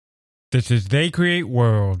This is They Create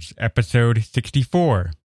Worlds, episode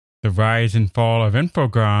 64, The Rise and Fall of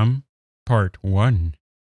Infogrames, part 1.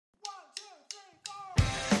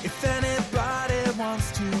 If anybody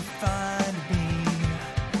wants to find me,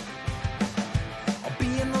 I'll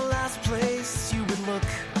be in the last place you would look.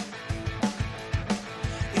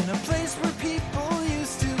 In a place where people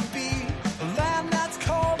used to be, a land that's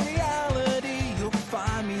called reality. You'll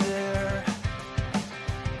find me there.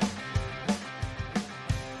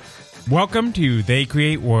 Welcome to They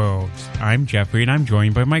Create Worlds. I'm Jeffrey, and I'm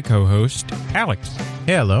joined by my co-host, Alex.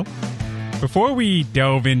 Hello. Before we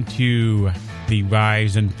delve into the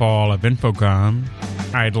rise and fall of Infogrames,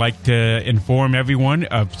 I'd like to inform everyone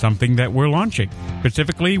of something that we're launching.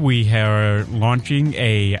 Specifically, we are launching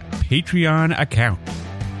a Patreon account.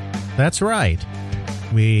 That's right.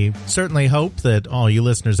 We certainly hope that all you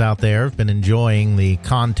listeners out there have been enjoying the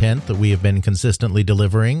content that we have been consistently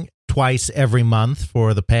delivering twice every month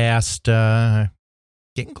for the past,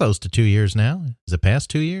 getting close to 2 years now. Is it past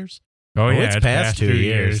 2 years? Oh, yeah, it's past 2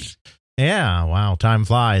 years. Yeah, wow, time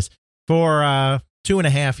flies. For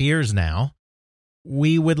 2.5 years now,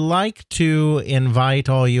 we would like to invite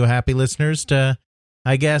all you happy listeners to,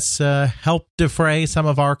 I guess, help defray some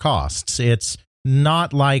of our costs. It's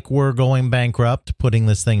not like we're going bankrupt putting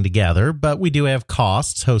this thing together, but we do have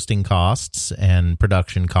costs, hosting costs and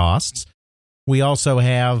production costs. We also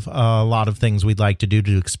have a lot of things we'd like to do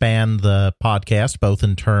to expand the podcast, both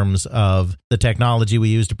in terms of the technology we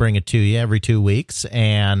use to bring it to you every 2 weeks,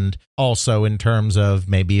 and also in terms of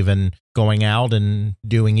maybe even going out and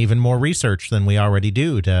doing even more research than we already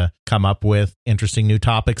do to come up with interesting new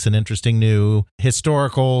topics and interesting new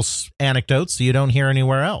historical anecdotes you don't hear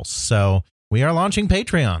anywhere else. So we are launching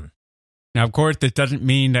Patreon. Now, of course, this doesn't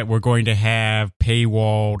mean that we're going to have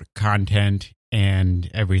paywalled content and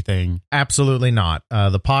everything. Absolutely not.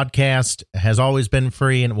 The podcast has always been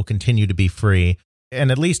free and it will continue to be free. And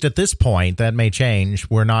at least at this point, that may change.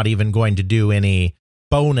 We're not even going to do any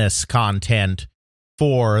bonus content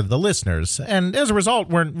for the listeners. And as a result,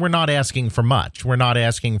 we're not asking for much. We're not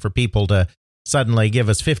asking for people to suddenly give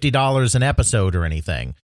us $50 an episode or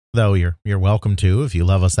anything. Though you're welcome to if you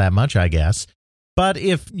love us that much, I guess. But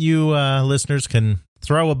if you listeners can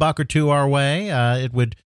throw a buck or two our way, it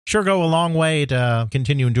would sure go a long way to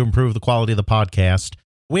continuing to improve the quality of the podcast.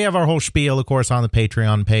 We have our whole spiel, of course, on the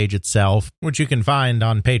Patreon page itself, which you can find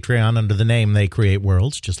on Patreon under the name They Create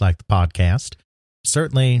Worlds, just like the podcast.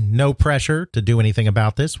 Certainly no pressure to do anything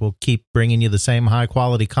about this. We'll keep bringing you the same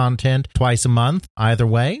high-quality content twice a month, either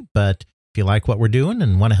way. But if you like what we're doing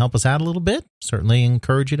and want to help us out a little bit, certainly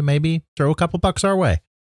encourage you to maybe throw a couple bucks our way.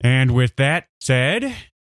 And with that said,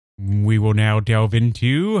 we will now delve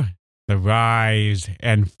into the rise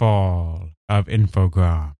and fall of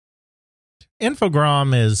Infogrames.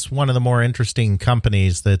 Infogrames is one of the more interesting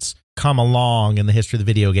companies that's come along in the history of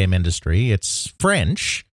the video game industry. It's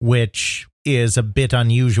French, which is a bit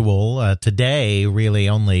unusual. Today, really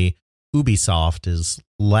only Ubisoft is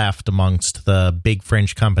left amongst the big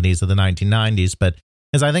French companies of the 1990s. But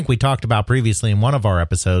as I think we talked about previously in one of our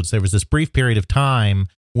episodes, there was this brief period of time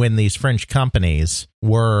when these French companies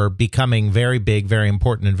were becoming very big, very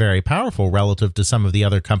important, and very powerful relative to some of the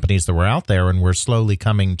other companies that were out there, and were slowly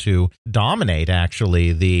coming to dominate,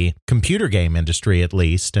 actually, the computer game industry, at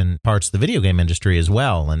least, and parts of the video game industry as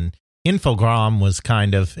well. And Infogrames was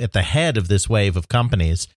kind of at the head of this wave of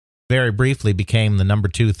companies, very briefly became the number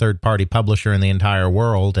 2 third-party publisher in the entire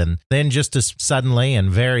world, and then just as suddenly and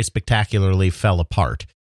very spectacularly fell apart.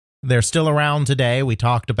 They're still around today. We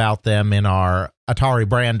talked about them in our Atari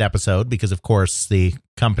brand episode because, of course, the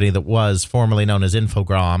company that was formerly known as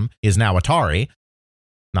Infogrames is now Atari.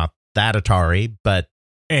 Not that Atari, but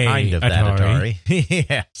kind of that Atari.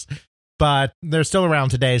 Yes. But they're still around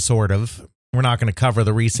today, sort of. We're not going to cover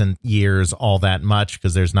the recent years all that much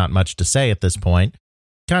because there's not much to say at this point.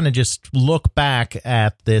 Kind of just look back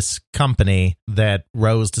at this company that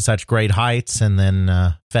rose to such great heights and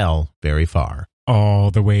then fell very far.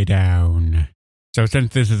 All the way down. So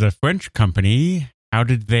since this is a French company, how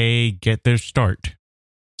did they get their start?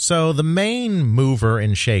 So the main mover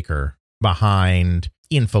and shaker behind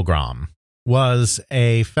Infogrames was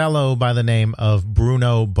a fellow by the name of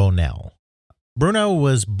Bruno Bonnel. Bruno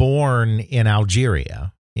was born in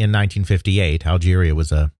Algeria in 1958. Algeria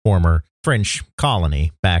was a former French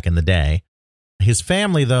colony back in the day. His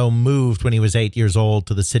family, though, moved when he was 8 years old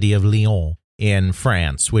to the city of Lyon in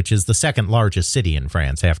France, which is the second largest city in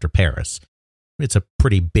France after Paris. It's a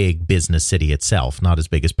pretty big business city itself, not as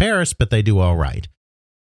big as Paris, but they do all right.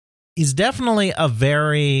 He's definitely a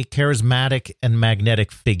very charismatic and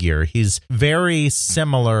magnetic figure. He's very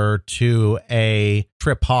similar to a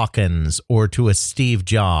Trip Hawkins or to a Steve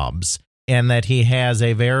Jobs, and that he has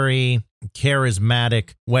a very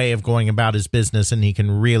charismatic way of going about his business, and he can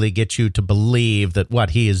really get you to believe that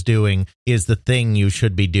what he is doing is the thing you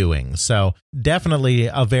should be doing. So definitely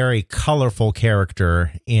a very colorful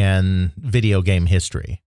character in video game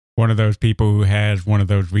history. One of those people who has one of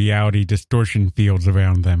those reality distortion fields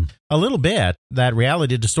around them. A little bit. That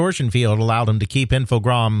reality distortion field allowed him to keep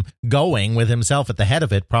Infogrames going with himself at the head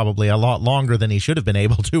of it probably a lot longer than he should have been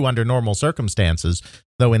able to under normal circumstances,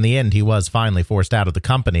 though in the end he was finally forced out of the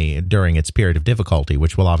company during its period of difficulty,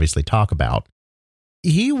 which we'll obviously talk about.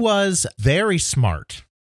 He was very smart,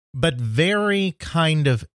 but very kind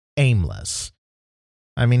of aimless.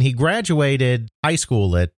 I mean, he graduated high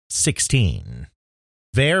school at 16.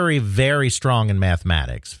 Very, very strong in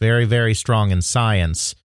mathematics, very, very strong in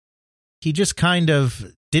science. He just kind of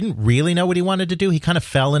didn't really know what he wanted to do. He kind of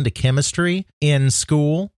fell into chemistry in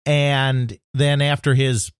school. And then after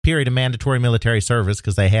his period of mandatory military service,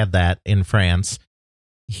 because they had that in France,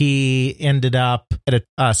 he ended up at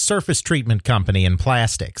a surface treatment company in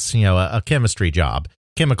plastics, a chemistry job,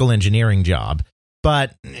 chemical engineering job.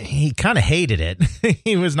 But he kind of hated it.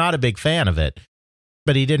 He was not a big fan of it,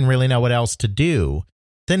 but he didn't really know what else to do.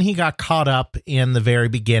 Then he got caught up in the very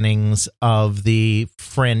beginnings of the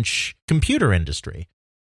French computer industry.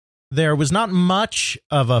 There was not much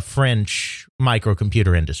of a French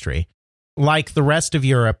microcomputer industry. Like the rest of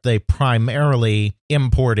Europe, they primarily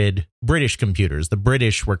imported British computers. The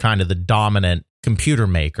British were kind of the dominant computer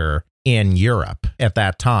maker in Europe at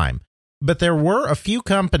that time. But there were a few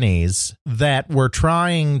companies that were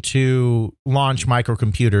trying to launch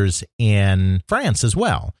microcomputers in France as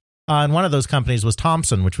well. And one of those companies was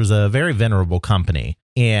Thomson, which was a very venerable company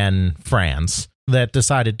in France that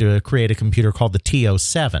decided to create a computer called the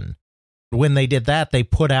TO7. When they did that, they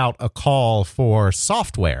put out a call for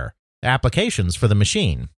software applications for the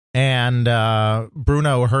machine. And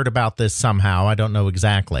Bruno heard about this somehow. I don't know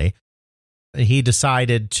exactly. He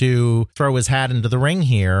decided to throw his hat into the ring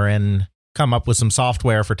here and come up with some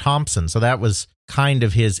software for Thomson. So that was kind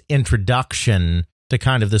of his introduction to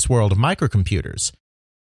kind of this world of microcomputers.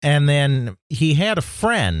 And then he had a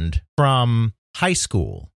friend from high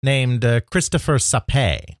school named Christopher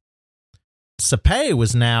Sapé. Sapé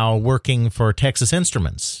was now working for Texas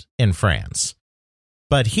Instruments in France,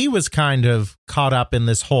 but he was kind of caught up in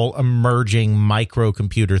this whole emerging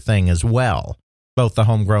microcomputer thing as well, both the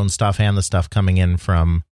homegrown stuff and the stuff coming in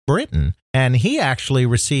from Britain. And he actually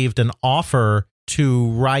received an offer to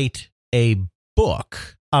write a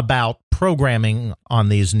book about programming on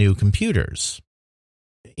these new computers.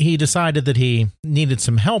 He decided that he needed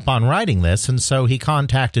some help on writing this, and so he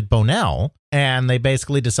contacted Bonnell, and they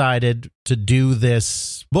basically decided to do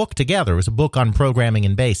this book together. It was a book on programming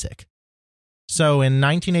in BASIC. So in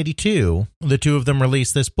 1982, the two of them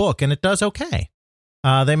released this book, and it does okay.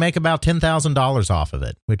 They make about $10,000 off of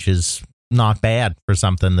it, which is not bad for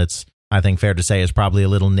something that's, I think, fair to say is probably a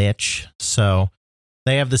little niche. So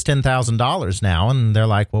they have this $10,000 now, and they're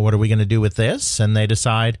like, well, what are we going to do with this? And they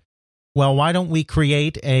decide, well, why don't we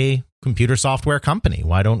create a computer software company?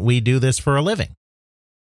 Why don't we do this for a living?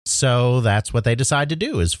 So that's what they decide to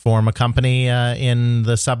do, is form a company in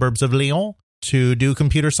the suburbs of Lyon to do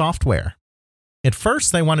computer software. At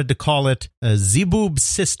first, they wanted to call it Zeboub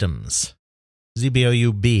Systems,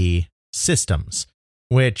 Z-B-O-U-B Systems,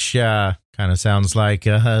 which kind of sounds like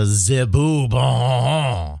Zeboub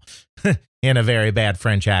in a very bad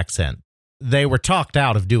French accent. They were talked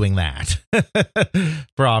out of doing that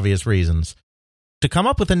for obvious reasons. To come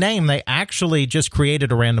up with a name, they actually just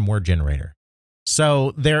created a random word generator.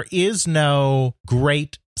 So there is no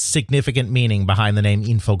great significant meaning behind the name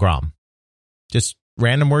Infogrames. Just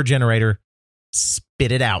random word generator,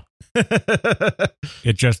 spit it out.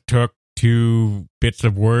 It just took two bits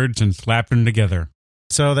of words and slapped them together.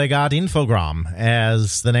 So they got Infogrames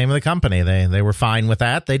as the name of the company. They were fine with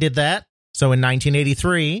that. They did that. So in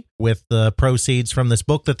 1983, with the proceeds from this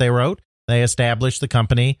book that they wrote, they established the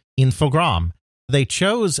company Infogrames. They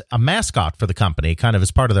chose a mascot for the company, kind of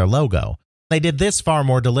as part of their logo. They did this far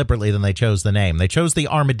more deliberately than they chose the name. They chose the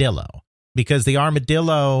armadillo, because the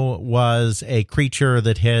armadillo was a creature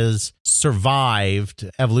that has survived,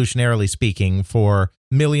 evolutionarily speaking, for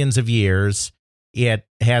millions of years. It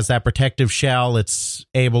has that protective shell. It's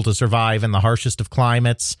able to survive in the harshest of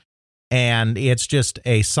climates. And it's just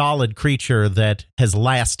a solid creature that has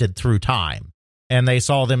lasted through time. And they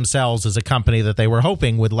saw themselves as a company that they were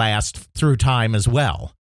hoping would last through time as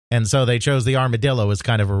well. And so they chose the armadillo as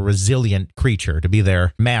kind of a resilient creature to be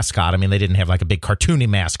their mascot. I mean, they didn't have like a big cartoony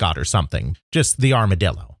mascot or something, just the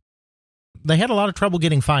armadillo. They had a lot of trouble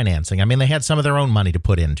getting financing. I mean, they had some of their own money to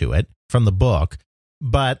put into it from the book,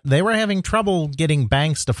 but they were having trouble getting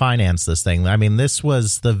banks to finance this thing. I mean, this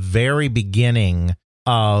was the very beginning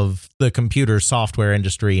of the computer software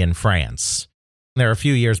industry in France. They're a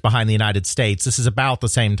few years behind the United States. This is about the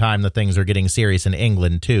same time that things are getting serious in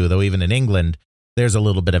England, too, though even in England, there's a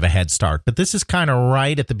little bit of a head start. But this is kind of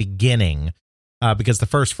right at the beginning because the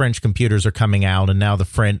first French computers are coming out, and now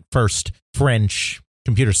the first French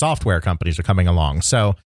computer software companies are coming along.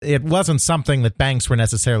 So it wasn't something that banks were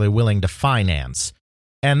necessarily willing to finance.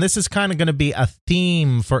 And this is kind of going to be a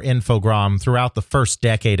theme for Infogrames throughout the first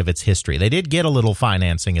decade of its history. They did get a little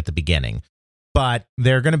financing at the beginning, but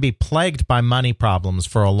they're going to be plagued by money problems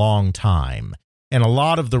for a long time. And a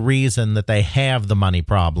lot of the reason that they have the money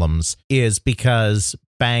problems is because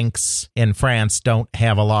banks in France don't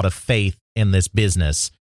have a lot of faith in this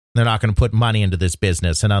business. They're not going to put money into this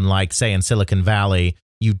business. And unlike, say, in Silicon Valley,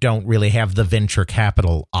 you don't really have the venture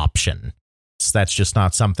capital option. So that's just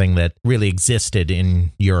not something that really existed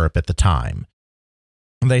in Europe at the time.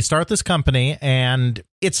 They start this company, and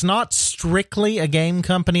it's not strictly a game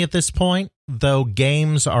company at this point, though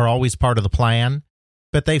games are always part of the plan.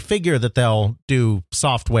 But they figure that they'll do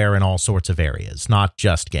software in all sorts of areas, not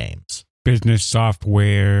just games. Business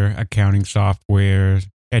software, accounting software,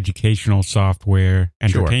 educational software,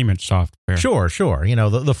 entertainment software. Sure. You know,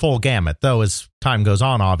 the full gamut. Though as time goes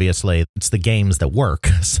on, obviously, it's the games that work.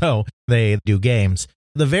 So they do games.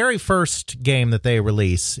 The very first game that they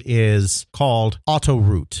release is called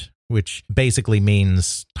Autoroute, which basically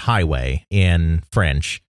means highway in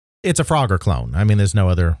French. It's a Frogger clone. I mean, there's no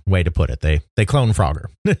other way to put it. They clone Frogger,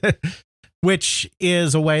 which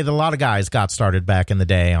is a way that a lot of guys got started back in the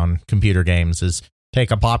day on computer games, is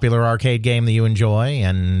take a popular arcade game that you enjoy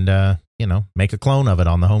and, make a clone of it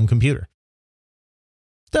on the home computer.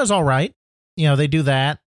 Does all right. You know, they do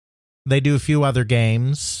that. They do a few other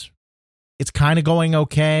games. It's kind of going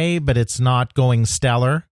okay, but it's not going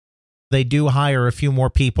stellar. They do hire a few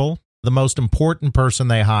more people. The most important person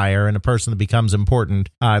they hire, and a person that becomes important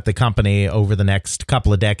at the company over the next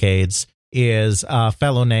couple of decades, is a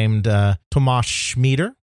fellow named Thomas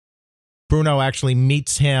Schmieder. Bruno actually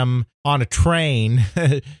meets him on a train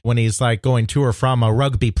when he's like going to or from a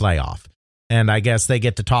rugby playoff. And I guess they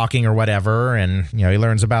get to talking or whatever, and he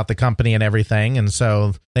learns about the company and everything. And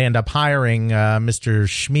so they end up hiring Mr.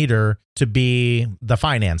 Schmieder to be the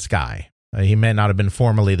finance guy. He may not have been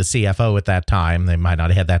formally the CFO at that time. They might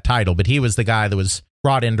not have had that title, but he was the guy that was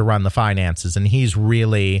brought in to run the finances. And he's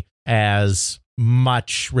really as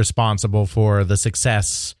much responsible for the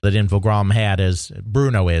success that Infogrames had as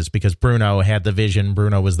Bruno is, because Bruno had the vision.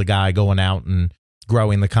 Bruno was the guy going out and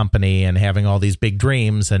growing the company and having all these big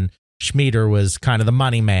dreams. And Schmieder was kind of the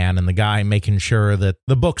money man and the guy making sure that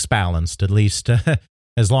the books balanced, at least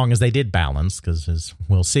as long as they did balance, because as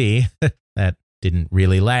we'll see, that didn't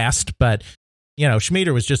really last. But,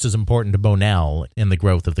 Schmieder was just as important to Bonnell in the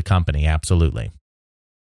growth of the company. Absolutely.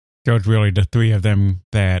 So it's really the three of them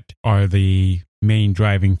that are the main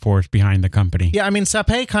driving force behind the company. Yeah, I mean,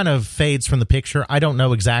 Sapé kind of fades from the picture. I don't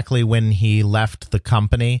know exactly when he left the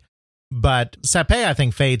company, but Sapé, I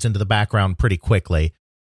think, fades into the background pretty quickly.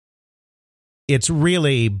 It's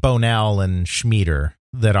really Bonnell and Schmieder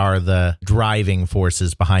that are the driving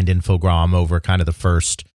forces behind Infogrames over kind of the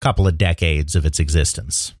first couple of decades of its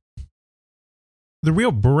existence. The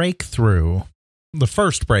real breakthrough, the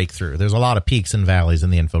first breakthrough, there's a lot of peaks and valleys in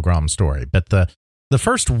the Infogrames story, but the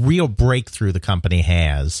first real breakthrough the company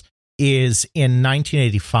has is in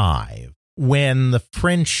 1985, when the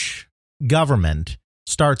French government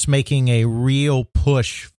starts making a real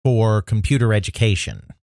push for computer education.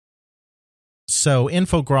 So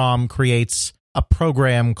Infogrames creates a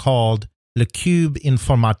program called Le Cube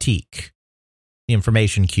Informatique, the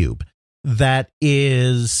Information Cube, that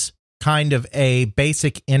is kind of a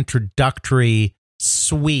basic introductory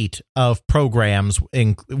suite of programs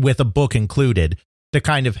with a book included to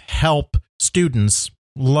kind of help students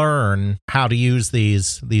learn how to use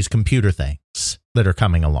these computer things that are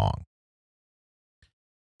coming along.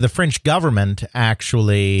 The French government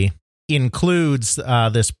actually includes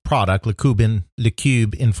this product, Le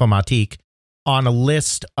Cube Informatique, on a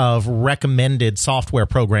list of recommended software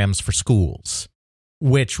programs for schools,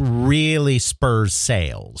 which really spurs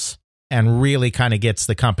sales and really kind of gets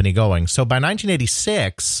the company going. So by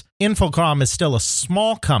 1986, Infogrames is still a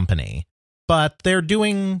small company, but they're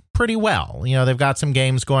doing pretty well. They've got some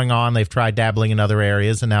games going on. They've tried dabbling in other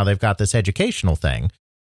areas, and now they've got this educational thing.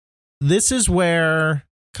 This is where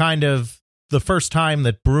kind of the first time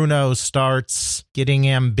that Bruno starts getting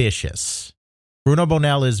ambitious. Bruno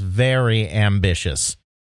Bonnell is very ambitious.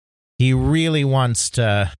 He really wants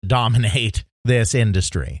to dominate this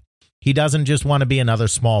industry. He doesn't just want to be another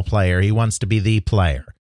small player. He wants to be the player.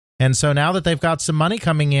 And so now that they've got some money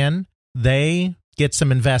coming in, they get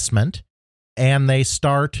some investment and they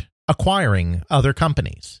start acquiring other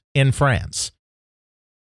companies in France.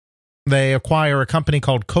 They acquire a company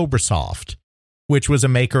called Cobrasoft, which was a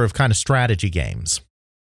maker of kind of strategy games.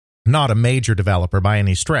 Not a major developer by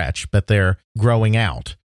any stretch, but they're growing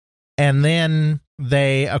out. And then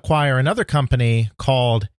they acquire another company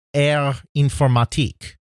called Air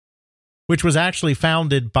Informatique, which was actually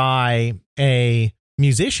founded by a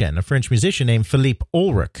musician, a French musician named Philippe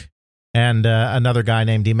Ulrich, and another guy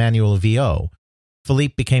named Emmanuel Viau.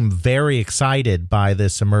 Philippe became very excited by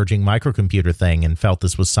this emerging microcomputer thing and felt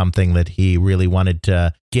this was something that he really wanted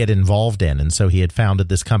to get involved in. And so he had founded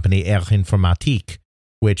this company, Air Informatique,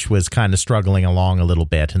 which was kind of struggling along a little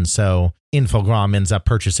bit. And so Infogrames ends up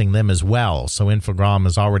purchasing them as well. So Infogrames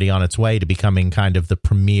is already on its way to becoming kind of the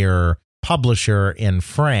premier publisher in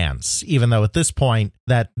France, even though at this point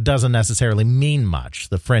that doesn't necessarily mean much.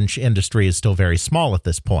 The French industry is still very small at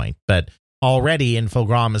this point, but already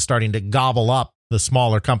Infogrames is starting to gobble up the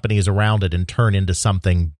smaller companies around it and turn into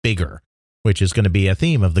something bigger, which is going to be a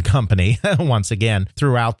theme of the company once again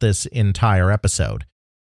throughout this entire episode.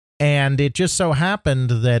 And it just so happened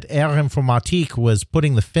that Air Informatique was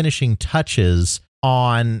putting the finishing touches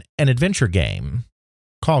on an adventure game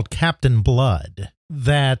called Captain Blood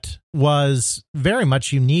that was very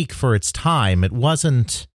much unique for its time. It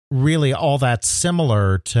wasn't really all that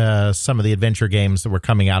similar to some of the adventure games that were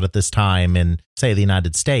coming out at this time in, say, the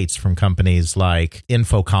United States from companies like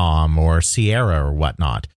Infocom or Sierra or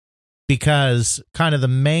whatnot. Because kind of the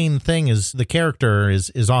main thing is the character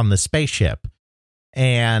is on the spaceship,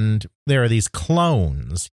 and there are these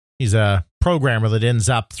clones. He's a programmer that ends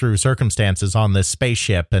up through circumstances on this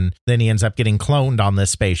spaceship, and then he ends up getting cloned on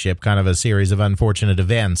this spaceship, kind of a series of unfortunate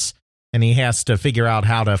events. And he has to figure out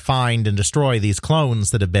how to find and destroy these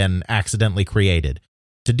clones that have been accidentally created.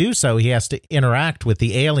 To do so, he has to interact with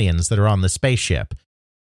the aliens that are on the spaceship.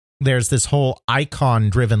 There's this whole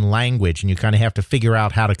icon-driven language, and you kind of have to figure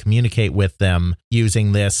out how to communicate with them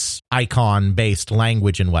using this icon-based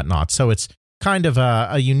language and whatnot. So it's kind of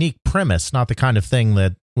a unique premise, not the kind of thing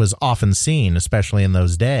that was often seen, especially in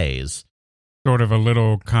those days. Sort of a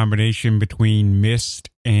little combination between Myst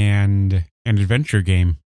and an adventure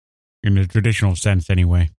game. In the traditional sense,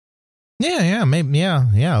 anyway. Maybe,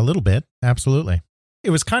 a little bit. Absolutely. It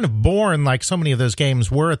was kind of born, like so many of those games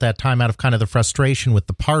were at that time, out of kind of the frustration with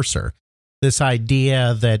the parser. This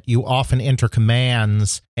idea that you often enter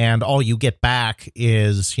commands and all you get back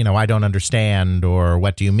is, I don't understand, or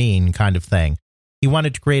what do you mean kind of thing. He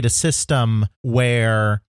wanted to create a system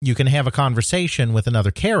where you can have a conversation with another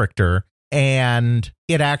character and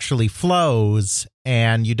it actually flows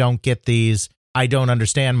and you don't get these I don't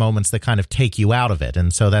understand moments that kind of take you out of it.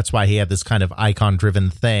 And so that's why he had this kind of icon-driven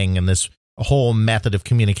thing and this whole method of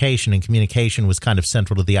communication, and communication was kind of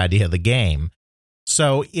central to the idea of the game.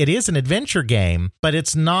 So it is an adventure game, but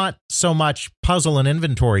it's not so much puzzle and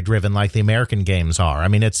inventory driven like the American games are. I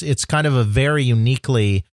mean, it's kind of a very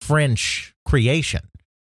uniquely French creation.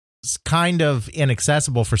 It's kind of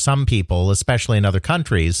inaccessible for some people, especially in other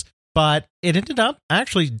countries, but it ended up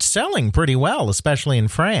actually selling pretty well, especially in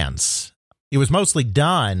France. It was mostly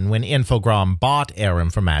done when Infogrames bought Air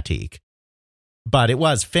Informatique, but it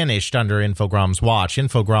was finished under Infogrames' watch.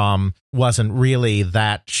 Infogrames wasn't really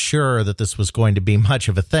that sure that this was going to be much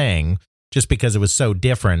of a thing, just because it was so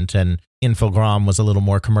different, and Infogrames was a little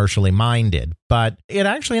more commercially minded. But it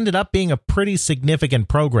actually ended up being a pretty significant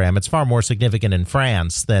program. It's far more significant in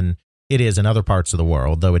France than it is in other parts of the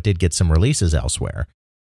world, though it did get some releases elsewhere.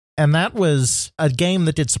 And that was a game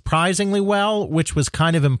that did surprisingly well, which was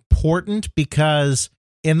kind of important because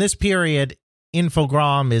in this period,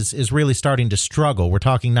 Infogrames is really starting to struggle. We're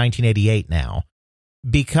talking 1988 now,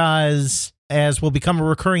 because as will become a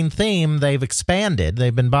recurring theme, they've expanded.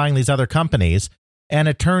 They've been buying these other companies, and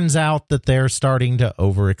it turns out that they're starting to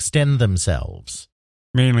overextend themselves.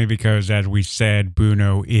 Mainly because, as we said,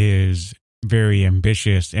 Bruno is very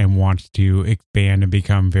ambitious and wants to expand and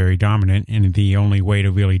become very dominant. And the only way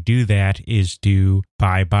to really do that is to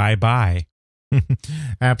buy.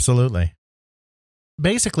 Absolutely.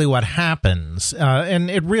 Basically what happens, and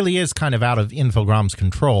it really is kind of out of Infogrames'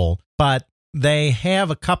 control, but they have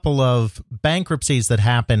a couple of bankruptcies that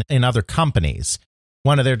happen in other companies.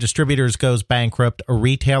 One of their distributors goes bankrupt, a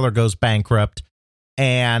retailer goes bankrupt,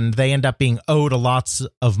 and they end up being owed lots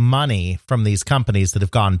of money from these companies that have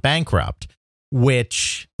gone bankrupt.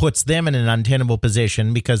 which puts them in an untenable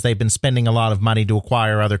position because they've been spending a lot of money to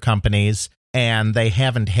acquire other companies, and they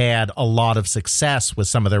haven't had a lot of success with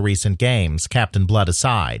some of their recent games, Captain Blood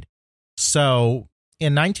aside. So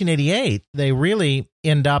in 1988, they really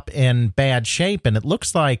end up in bad shape, and it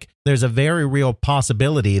looks like there's a very real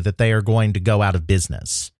possibility that they are going to go out of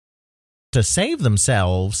business. To save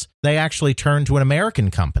themselves, they actually turn to an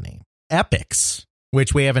American company, Epyx,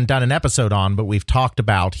 which we haven't done an episode on, but we've talked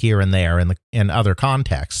about here and there in other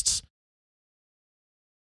contexts.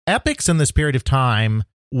 Epyx in this period of time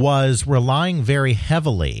was relying very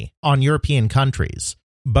heavily on European countries,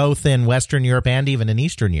 both in Western Europe and even in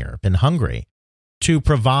Eastern Europe, in Hungary, to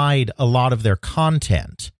provide a lot of their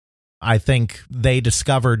content. I think they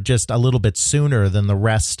discovered just a little bit sooner than the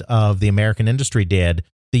rest of the American industry did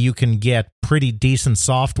that you can get pretty decent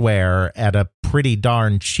software at a pretty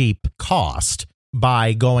darn cheap cost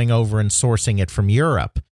by going over and sourcing it from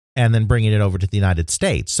Europe and then bringing it over to the United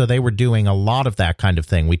States. So they were doing a lot of that kind of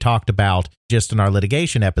thing. We talked about just in our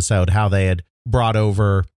litigation episode how they had brought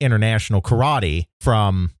over international karate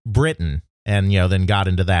from Britain and, then got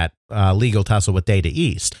into that legal tussle with Data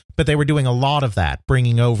East. But they were doing a lot of that,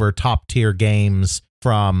 bringing over top-tier games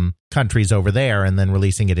from countries over there and then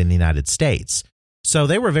releasing it in the United States. So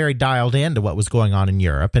they were very dialed into what was going on in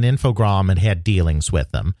Europe, and Infogrames had dealings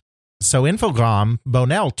with them. So Infogrames,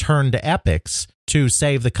 Bonell turned to Epyx to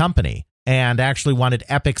save the company and actually wanted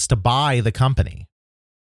Epyx to buy the company.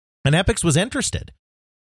 And Epyx was interested.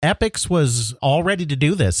 Epyx was all ready to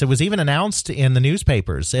do this. It was even announced in the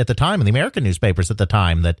newspapers at the time, in the American newspapers at the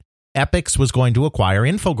time, that Epyx was going to acquire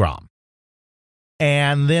Infogrames.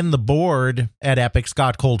 And then the board at Epyx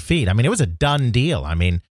got cold feet. I mean, it was a done deal. I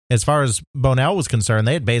mean, as far as Bonell was concerned,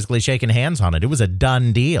 they had basically shaken hands on it. It was a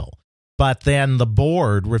done deal. But then the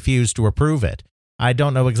board refused to approve it. I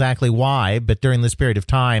don't know exactly why, but during this period of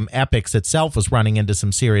time, Epyx itself was running into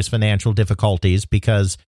some serious financial difficulties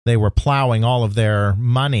because they were plowing all of their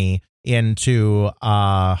money into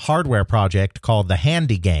a hardware project called the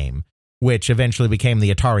Handy Game, which eventually became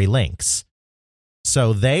the Atari Lynx.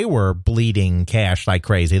 So they were bleeding cash like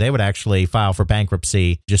crazy. They would actually file for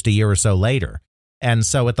bankruptcy just a year or so later. And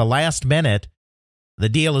so at the last minute, the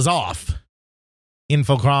deal is off.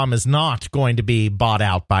 Infogrames is not going to be bought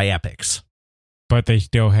out by Epyx. But they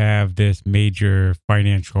still have this major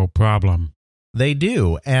financial problem. They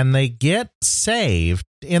do, and they get saved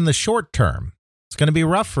in the short term. It's going to be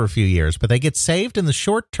rough for a few years, but they get saved in the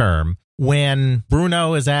short term when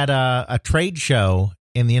Bruno is at a trade show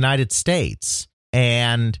in the United States,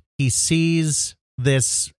 and he sees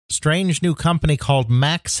this strange new company called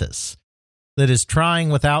Maxis that is trying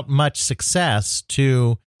without much success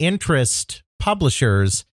to interest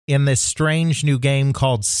publishers in this strange new game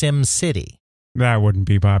called SimCity. That wouldn't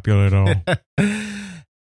be popular at all.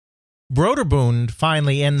 Broderbund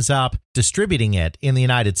finally ends up distributing it in the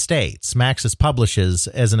United States. Maxis publishes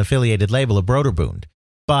as an affiliated label of Broderbund,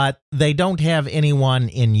 but they don't have anyone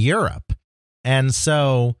in Europe. And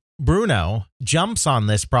so Bruno jumps on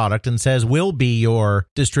this product and says, we'll be your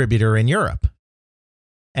distributor in Europe.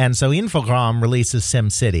 And so Infogrames releases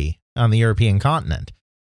SimCity on the European continent.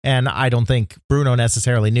 And I don't think Bruno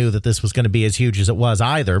necessarily knew that this was going to be as huge as it was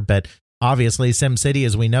either, but obviously SimCity,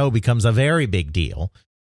 as we know, becomes a very big deal.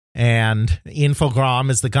 And Infogrames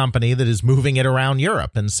is the company that is moving it around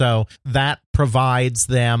Europe. And so that provides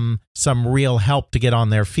them some real help to get on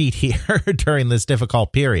their feet here during this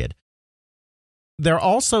difficult period. They're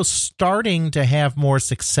also starting to have more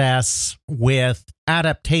success with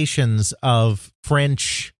adaptations of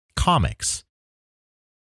French comics.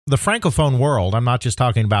 The Francophone world, I'm not just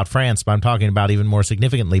talking about France, but I'm talking about even more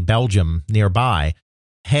significantly Belgium nearby,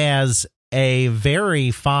 has a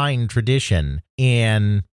very fine tradition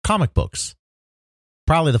in comic books.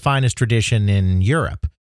 Probably the finest tradition in Europe.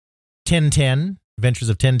 Tintin, Adventures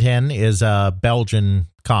of Tintin, is a Belgian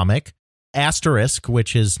comic. Asterisk,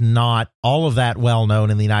 which is not all of that well known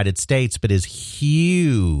in the United States, but is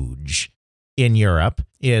huge in Europe,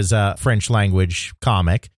 is a French language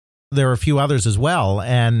comic. There are a few others as well,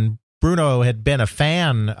 and Bruno had been a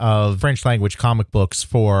fan of French language comic books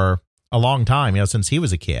for a long time, since he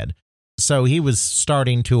was a kid. So he was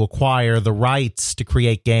starting to acquire the rights to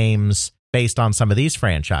create games based on some of these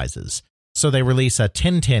franchises. So they release a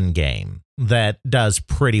Tintin game that does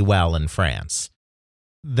pretty well in France.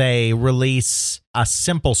 They release a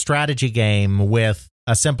simple strategy game with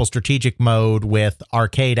a simple strategic mode with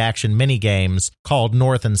arcade action minigames called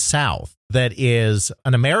North and South that is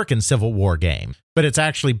an American Civil War game, but it's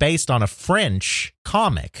actually based on a French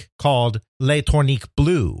comic called Les Tourniques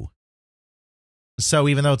Bleus. So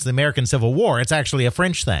even though it's the American Civil War, it's actually a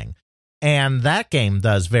French thing. And that game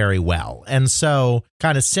does very well. And so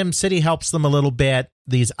kind of SimCity helps them a little bit.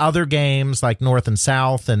 These other games like North and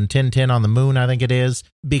South and Tintin on the Moon, I think it is,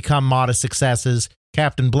 become modest successes.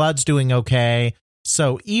 Captain Blood's doing okay.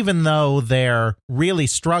 So even though they're really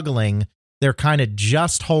struggling, they're kind of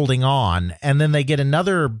just holding on. And then they get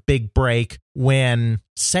another big break when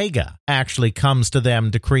Sega actually comes to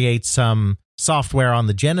them to create some software on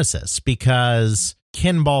the Genesis, because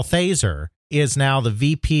Ken Balthaser is now the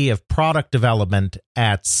VP of product development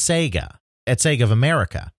at Sega of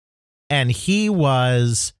America. And he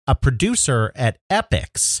was a producer at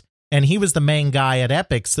Epix. And he was the main guy at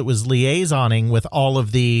Epix that was liaisoning with all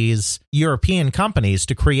of these European companies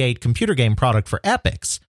to create computer game product for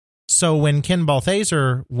Epix. So when Ken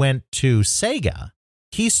Balthaser went to Sega,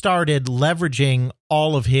 he started leveraging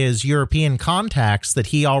all of his European contacts that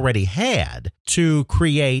he already had to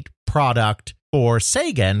create product for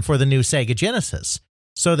Sega and for the new Sega Genesis.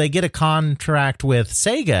 So they get a contract with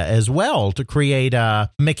Sega as well to create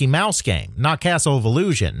a Mickey Mouse game, not Castle of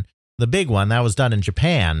Illusion, the big one that was done in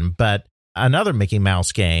Japan, but another Mickey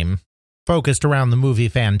Mouse game focused around the movie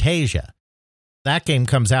Fantasia. That game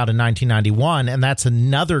comes out in 1991, and that's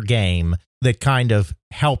another game that kind of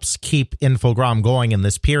helps keep Infogrames going in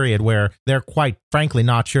this period where they're quite frankly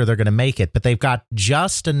not sure they're going to make it, but they've got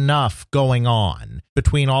just enough going on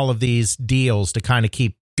between all of these deals to kind of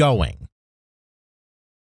keep going.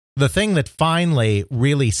 The thing that finally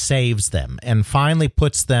really saves them and finally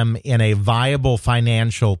puts them in a viable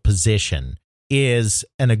financial position is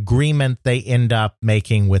an agreement they end up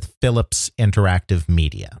making with Philips Interactive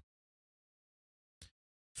Media.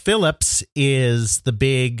 Philips is the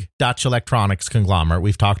big Dutch electronics conglomerate.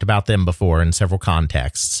 We've talked about them before in several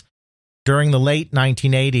contexts. During the late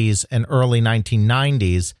 1980s and early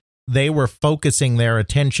 1990s, they were focusing their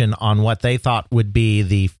attention on what they thought would be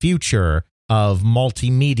the future of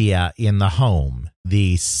multimedia in the home,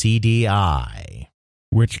 the CDI.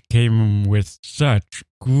 Which came with such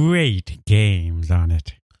great games on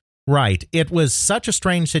it. Right. It was such a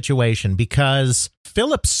strange situation because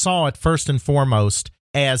Philips saw it first and foremost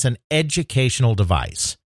as an educational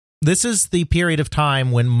device. This is the period of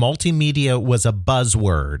time when multimedia was a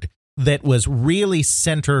buzzword that was really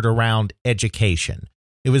centered around education.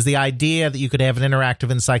 It was the idea that you could have an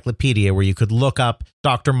interactive encyclopedia where you could look up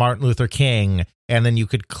Dr. Martin Luther King, and then you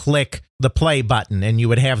could click the play button and you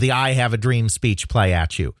would have the I Have a Dream speech play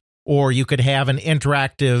at you. Or you could have an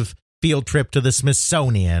interactive field trip to the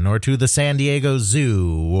Smithsonian or to the San Diego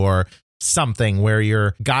Zoo or something where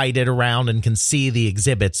you're guided around and can see the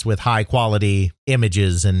exhibits with high quality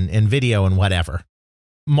images and video and whatever.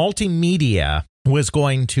 Multimedia was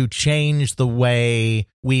going to change the way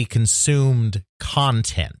we consumed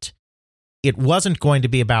content. It wasn't going to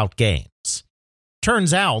be about games.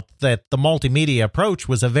 Turns out that the multimedia approach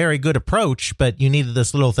was a very good approach, but you needed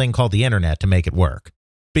this little thing called the internet to make it work.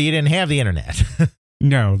 But you didn't have the internet.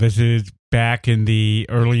 No, this is back in the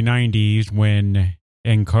early 90s when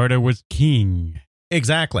Encarta was king.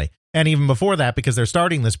 Exactly. And even before that, because they're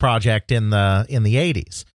starting this project in the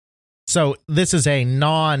 80s. So this is a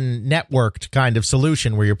non-networked kind of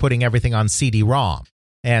solution where you're putting everything on CD-ROM.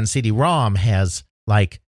 And CD-ROM has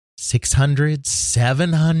like 600,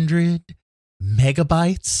 700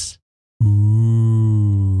 megabytes. Ooh.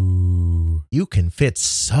 You can fit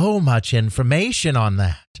so much information on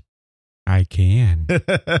that. I can.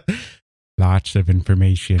 Lots of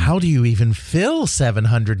information. How do you even fill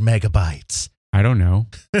 700 megabytes? I don't know.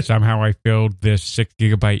 Somehow I filled this 6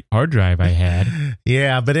 gigabyte hard drive I had.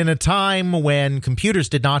 Yeah, but in a time when computers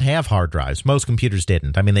did not have hard drives, most computers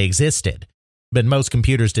didn't. I mean, they existed, but most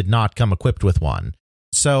computers did not come equipped with one.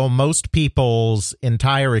 So most people's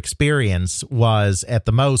entire experience was at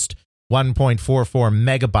the most 1.44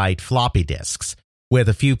 megabyte floppy disks, with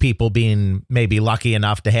a few people being maybe lucky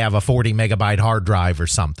enough to have a 40 megabyte hard drive or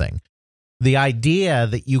something. The idea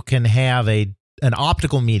that you can have an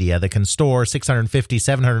optical media that can store 650,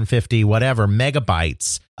 750, whatever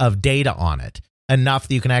megabytes of data on it, enough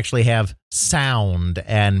that you can actually have sound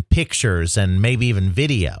and pictures and maybe even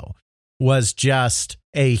video, was just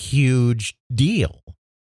a huge deal.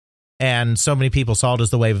 And so many people saw it as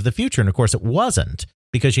the wave of the future. And of course it wasn't,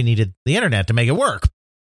 because you needed the internet to make it work.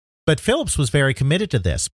 But Philips was very committed to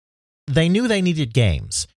this. They knew they needed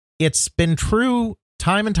games. It's been true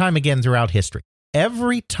time and time again throughout history.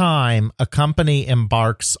 Every time a company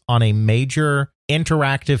embarks on a major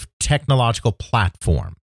interactive technological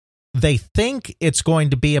platform, they think it's going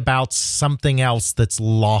to be about something else that's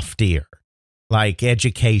loftier, like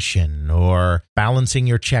education or balancing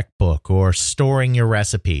your checkbook or storing your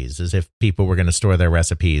recipes, as if people were going to store their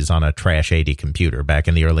recipes on a trash 80 computer back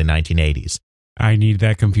in the early 1980s. I need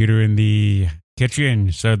that computer in the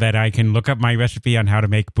kitchen so that I can look up my recipe on how to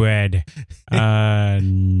make bread.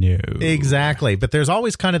 No. Exactly. But there's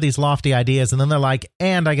always kind of these lofty ideas, and then they're like,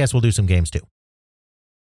 and I guess we'll do some games too.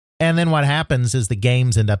 And then what happens is the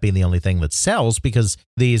games end up being the only thing that sells because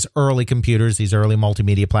these early computers, these early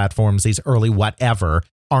multimedia platforms, these early whatever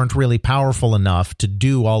aren't really powerful enough to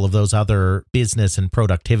do all of those other business and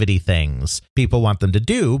productivity things people want them to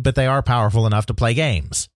do, but they are powerful enough to play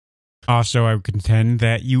games. Also, I would contend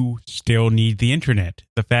that you still need the internet.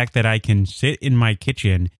 The fact that I can sit in my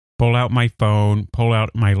kitchen, pull out my phone, pull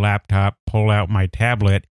out my laptop, pull out my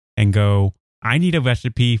tablet, and go, I need a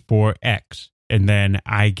recipe for X. And then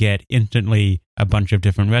I get instantly a bunch of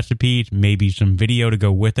different recipes, maybe some video to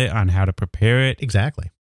go with it on how to prepare it. Exactly.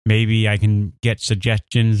 Maybe I can get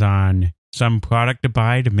suggestions on some product to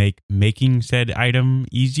buy to make making said item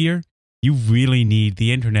easier. You really need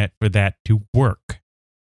the internet for that to work.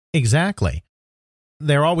 Exactly.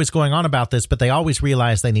 They're always going on about this, but they always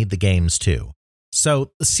realize they need the games too.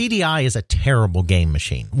 So CDI is a terrible game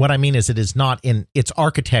machine. What I mean is it is not in its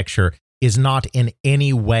architecture is not in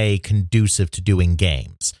any way conducive to doing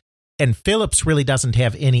games. And Philips really doesn't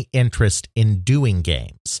have any interest in doing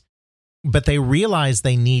games. But they realize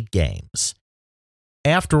they need games.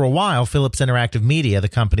 After a while, Philips Interactive Media, the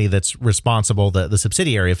company that's responsible, the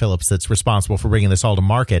subsidiary of Philips that's responsible for bringing this all to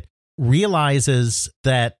market, realizes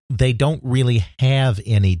that they don't really have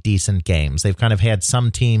any decent games. They've kind of had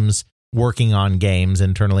some teams working on games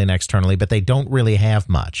internally and externally, but they don't really have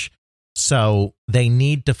much. So they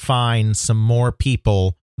need to find some more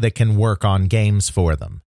people that can work on games for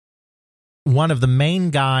them. One of the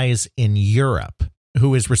main guys in Europe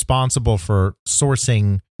who is responsible for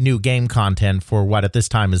sourcing new game content for what at this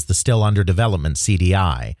time is the still under development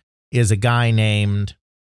CDI, is a guy named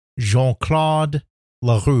Jean-Claude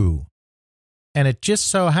Leroux. And it just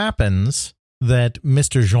so happens that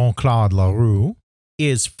Mr. Jean-Claude Leroux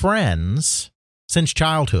is friends since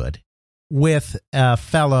childhood with a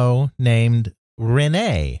fellow named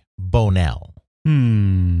René Bonnel.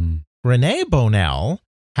 René Bonnel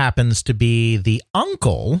happens to be the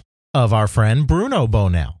uncle of our friend Bruno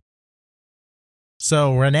Bonnel.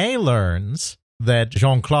 So René learns that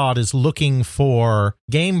Jean-Claude is looking for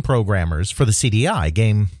game programmers for the CDI,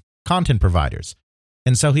 game content providers.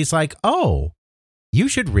 And so he's like, oh, you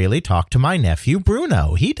should really talk to my nephew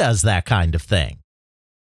Bruno. He does that kind of thing.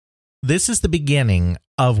 This is the beginning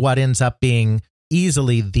of what ends up being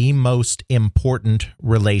easily the most important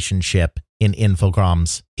relationship in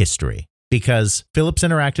Infogram's history. Because Philips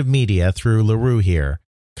Interactive Media, through Leroux here,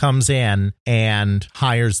 comes in and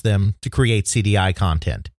hires them to create CDI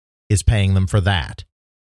content, is paying them for that.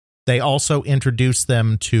 They also introduce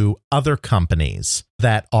them to other companies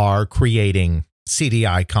that are creating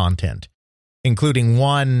CDI content, including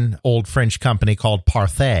one old French company called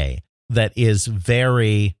Pathé that is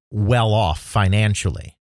very well off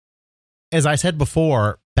financially. As I said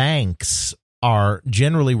before, banks are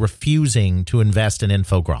generally refusing to invest in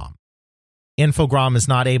Infogram. Infogram is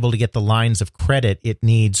not able to get the lines of credit it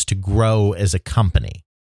needs to grow as a company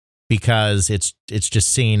because it's just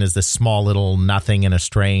seen as this small little nothing in a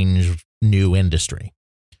strange new industry.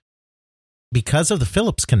 Because of the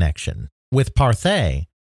Philips connection with Pathé,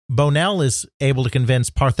 Bonnel is able to convince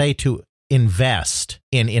Pathé to invest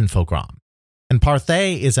in Infogram. And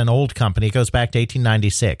Pathé is an old company. It goes back to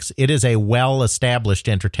 1896. It is a well-established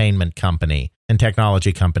entertainment company and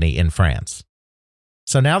technology company in France.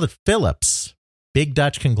 So now that Philips, big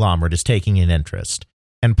Dutch conglomerate, is taking an interest,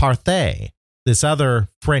 and Pathé, this other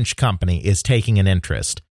French company, is taking an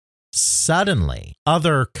interest, suddenly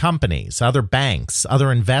other companies, other banks,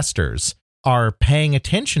 other investors are paying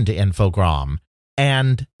attention to Infogram,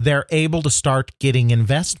 and they're able to start getting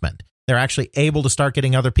investment. They're actually able to start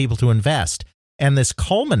getting other people to invest. And this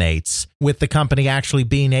culminates with the company actually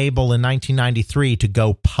being able in 1993 to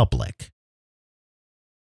go public.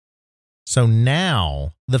 So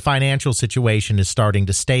now the financial situation is starting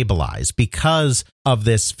to stabilize because of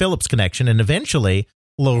this Philips connection. And eventually,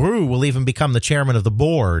 Leroux will even become the chairman of the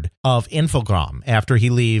board of Infogram after he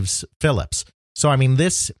leaves Philips. So, I mean,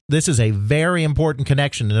 this is a very important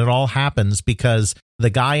connection, and it all happens because the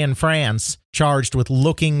guy in France charged with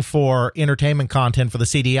looking for entertainment content for the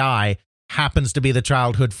CDI happens to be the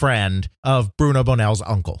childhood friend of Bruno Bonnel's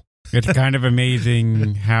uncle. It's kind of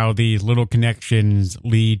amazing how these little connections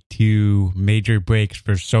lead to major breaks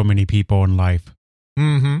for so many people in life.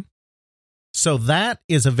 Mm-hmm. So that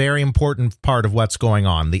is a very important part of what's going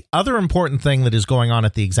on. The other important thing that is going on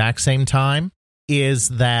at the exact same time is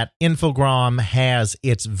that Infogram has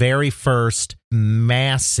its very first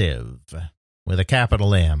massive, with a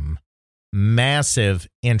capital M, massive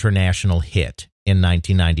international hit in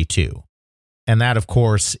 1992. And that, of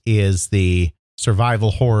course, is the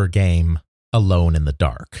survival horror game Alone in the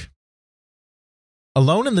Dark.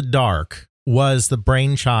 Alone in the Dark was the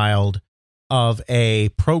brainchild of a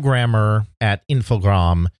programmer at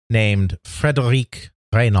Infogrames named Frédéric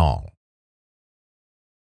Raynal.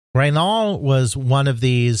 Raynal was one of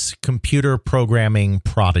these computer programming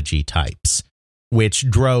prodigy types, which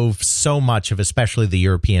drove so much of especially the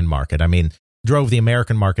European market. I mean, drove the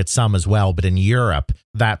American market some as well, but in Europe,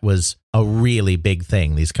 that was a really big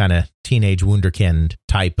thing, these kind of teenage wunderkind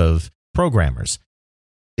type of programmers.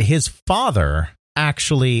 His father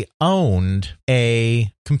actually owned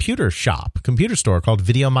a computer store called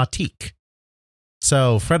Videomatique.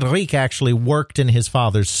 So Frédéric actually worked in his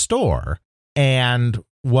father's store and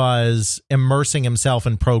was immersing himself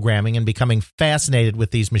in programming and becoming fascinated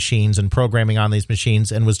with these machines and programming on these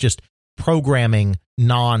machines, and was just programming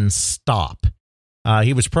nonstop.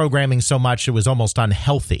 He was programming so much it was almost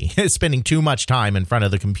unhealthy, spending too much time in front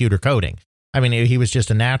of the computer coding. I mean, he was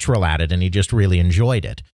just a natural at it, and he just really enjoyed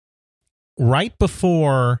it. Right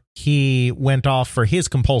before he went off for his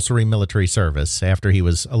compulsory military service, after he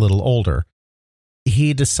was a little older,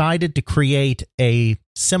 he decided to create a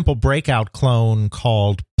simple Breakout clone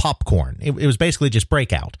called Popcorn. It was basically just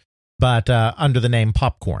Breakout, but under the name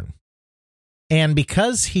Popcorn. And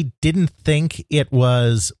because he didn't think it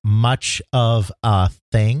was much of a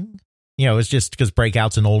thing, you know, it's just because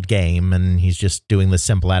Breakout's an old game and he's just doing this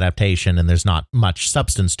simple adaptation and there's not much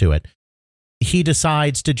substance to it, he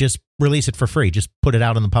decides to just release it for free, just put it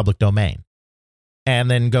out in the public domain, and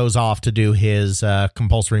then goes off to do his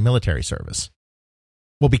compulsory military service.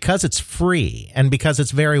 Well, because it's free and because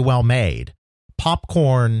it's very well made,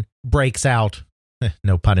 Popcorn breaks out,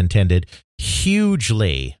 no pun intended,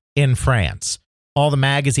 hugely in France. All the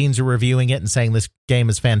magazines are reviewing it and saying this game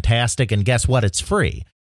is fantastic, and guess what? It's free.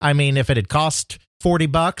 I mean, if it had cost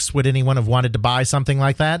 $40, would anyone have wanted to buy something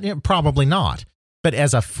like that? Yeah, probably not. But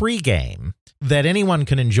as a free game that anyone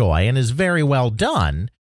can enjoy and is very well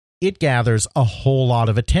done, it gathers a whole lot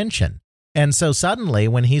of attention. And so suddenly,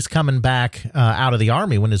 when he's coming back out of the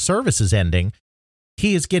army, when his service is ending,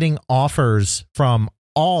 he is getting offers from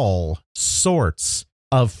all sorts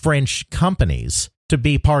of French companies to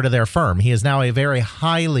be part of their firm. He is now a very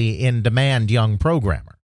highly in-demand young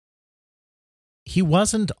programmer. He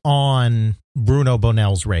wasn't on Bruno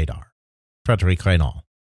Bonnell's radar, Frédéric Raynal.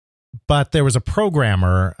 But there was a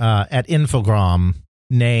programmer at Infogrames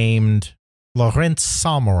named Laurent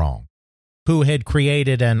Salmeron, who had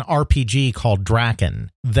created an RPG called Draken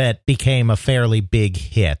that became a fairly big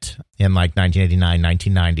hit in like 1989,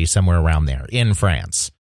 1990, somewhere around there in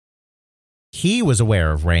France. He was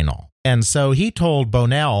aware of Raynal, and so he told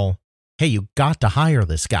Bonnell, hey, you got to hire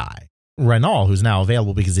this guy, Raynal, who's now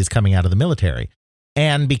available because he's coming out of the military.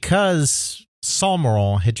 And because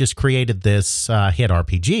Salmeron had just created this hit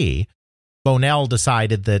RPG, Bonnell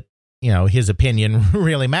decided that, you know, his opinion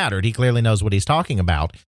really mattered. He clearly knows what he's talking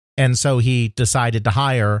about. And so he decided to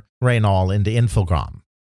hire Raynal into Infogrames.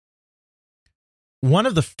 One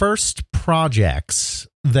of the first projects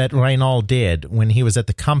that Raynal did when he was at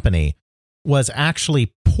the company was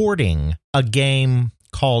actually porting a game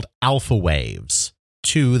called Alpha Waves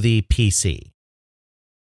to the PC.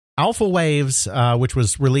 Alpha Waves, which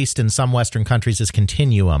was released in some Western countries as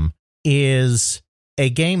Continuum, is a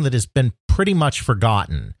game that has been pretty much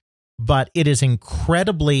forgotten, but it is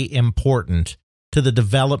incredibly important to the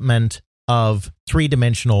development of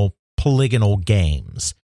three-dimensional polygonal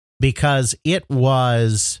games, because it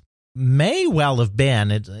may well have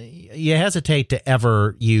been, you hesitate to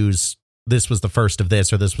ever use this was the first of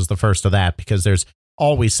this or this was the first of that, because there's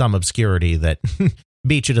always some obscurity that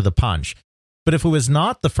beats you to the punch. But if it was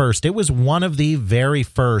not the first, it was one of the very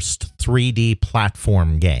first 3D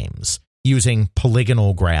platform games using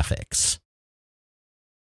polygonal graphics.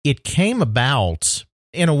 It came about,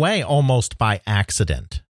 in a way, almost by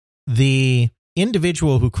accident. The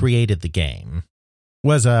individual who created the game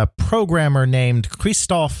was a programmer named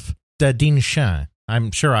Christophe de Dinchin.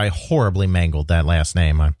 I'm sure I horribly mangled that last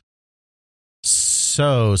name. I'm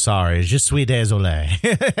so sorry. Je suis désolé.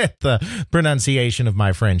 The pronunciation of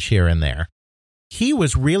my French here and there. He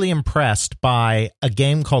was really impressed by a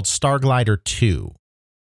game called Starglider 2.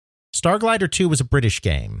 Starglider 2 was a British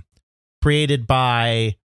game created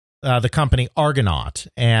by the company Argonaut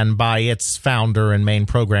and by its founder and main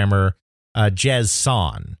programmer, Jez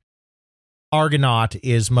Son. Argonaut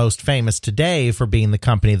is most famous today for being the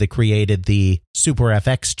company that created the Super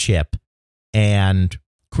FX chip and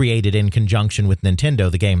created in conjunction with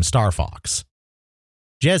Nintendo the game Star Fox.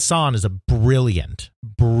 Jez Son is a brilliant,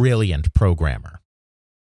 brilliant programmer.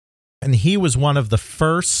 And he was one of the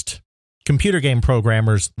first computer game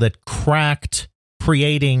programmers that cracked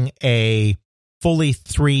creating a fully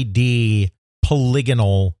 3D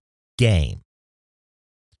polygonal game.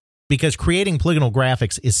 Because creating polygonal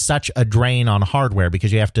graphics is such a drain on hardware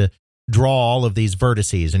because you have to draw all of these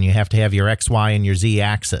vertices and you have to have your X, Y, and your Z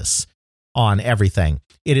axis on everything.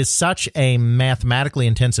 It is such a mathematically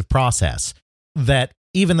intensive process that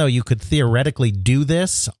even though you could theoretically do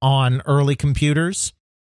this on early computers,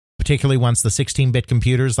 particularly once the 16-bit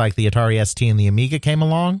computers like the Atari ST and the Amiga came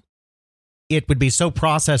along, it would be so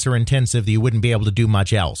processor intensive that you wouldn't be able to do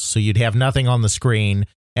much else. So you'd have nothing on the screen,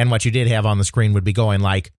 and what you did have on the screen would be going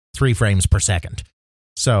like 3 frames per second.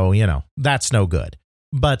 So, that's no good.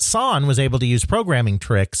 But San was able to use programming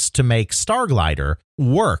tricks to make Starglider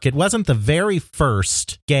work. It wasn't the very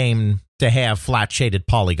first game to have flat shaded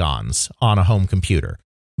polygons on a home computer,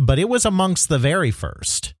 but it was amongst the very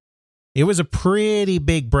first. It was a pretty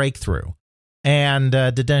big breakthrough. And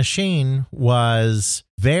Dedenshin was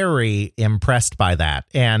very impressed by that.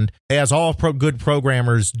 And as all good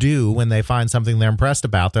programmers do when they find something they're impressed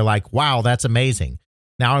about, they're like, wow, that's amazing.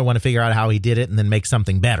 Now I want to figure out how he did it and then make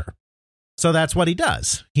something better. So that's what he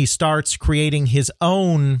does. He starts creating his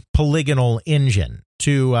own polygonal engine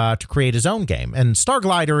to create his own game. And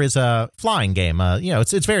Starglider is a flying game.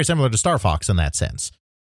 It's very similar to Star Fox in that sense.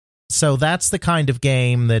 So that's the kind of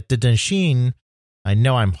game that Dedenshin, I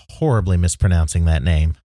know I'm horribly mispronouncing that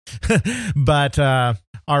name, but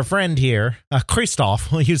our friend here,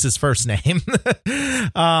 Christoph, we'll use his first name.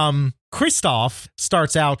 Christoph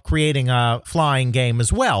starts out creating a flying game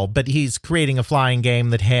as well, but he's creating a flying game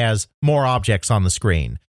that has more objects on the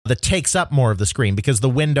screen, that takes up more of the screen, because the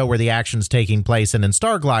window where the action's taking place in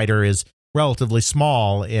Starglider is relatively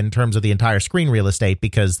small in terms of the entire screen real estate,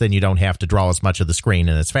 because then you don't have to draw as much of the screen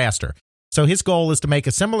and it's faster. So his goal is to make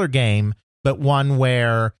a similar game, but one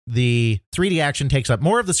where the 3D action takes up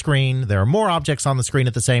more of the screen, there are more objects on the screen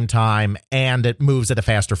at the same time, and it moves at a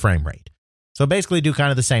faster frame rate. So basically do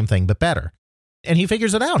kind of the same thing, but better. And he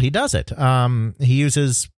figures it out. He does it. He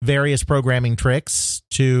uses various programming tricks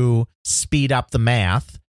to speed up the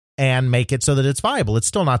math and make it so that it's viable. It's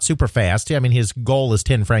still not super fast. I mean, his goal is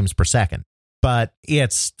 10 frames per second, but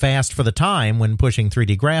it's fast for the time when pushing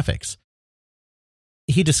 3D graphics.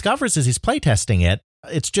 He discovers as he's playtesting it,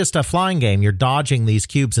 it's just a flying game. You're dodging these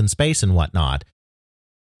cubes in space and whatnot.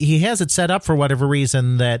 He has it set up for whatever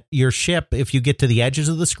reason that your ship, if you get to the edges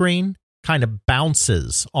of the screen, kind of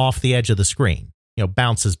bounces off the edge of the screen,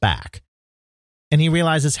 bounces back. And he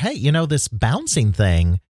realizes, hey, this bouncing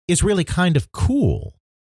thing is really kind of cool.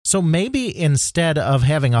 So maybe instead of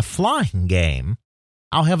having a flying game,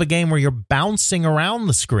 I'll have a game where you're bouncing around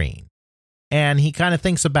the screen. And he kind of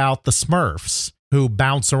thinks about the Smurfs who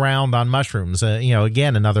bounce around on mushrooms.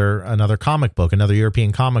 Again, another comic book, another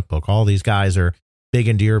European comic book. All these guys are big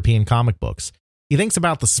into European comic books. He thinks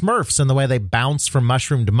about the Smurfs and the way they bounce from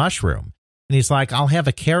mushroom to mushroom. And he's like, I'll have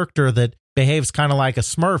a character that behaves kind of like a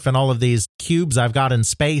Smurf and all of these cubes I've got in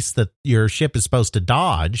space that your ship is supposed to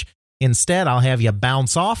dodge. Instead, I'll have you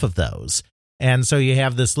bounce off of those. And so you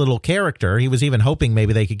have this little character. He was even hoping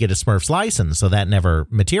maybe they could get a Smurf's license, so that never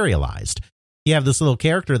materialized. You have this little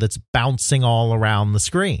character that's bouncing all around the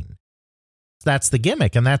screen. That's the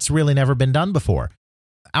gimmick, and that's really never been done before.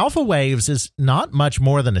 Alpha Waves is not much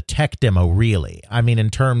more than a tech demo, really. I mean,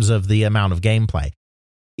 in terms of the amount of gameplay.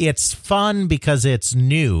 It's fun because it's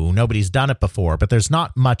new. Nobody's done it before, but there's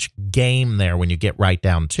not much game there when you get right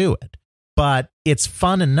down to it. But it's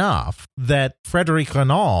fun enough that Frédéric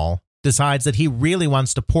Raynal decides that he really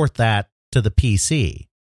wants to port that to the PC.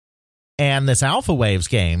 And this Alpha Waves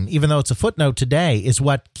game, even though it's a footnote today, is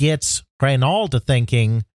what gets Raynal to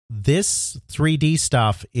thinking, this 3D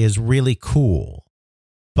stuff is really cool.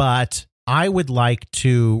 But I would like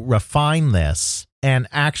to refine this and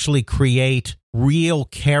actually create real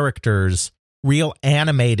characters, real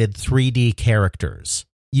animated 3D characters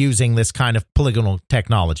using this kind of polygonal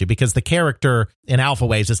technology, because the character in Alpha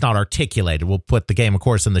Waves is not articulated. We'll put the game, of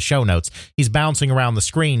course, in the show notes. He's bouncing around the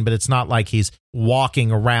screen, but it's not like he's walking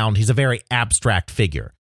around. He's a very abstract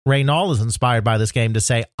figure. Raynal is inspired by this game to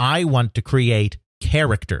say, I want to create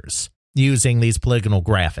characters using these polygonal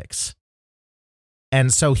graphics.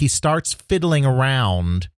 And so he starts fiddling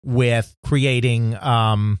around with creating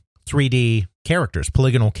 3D characters,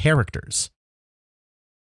 polygonal characters.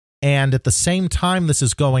 And at the same time this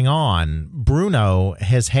is going on, Bruno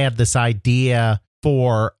has had this idea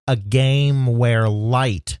for a game where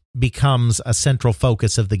light becomes a central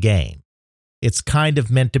focus of the game. It's kind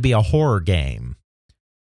of meant to be a horror game.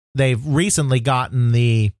 They've recently gotten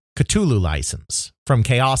the Cthulhu license from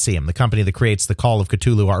Chaosium, the company that creates the Call of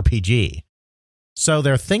Cthulhu RPG. So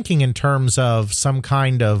they're thinking in terms of some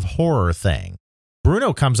kind of horror thing.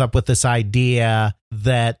 Bruno comes up with this idea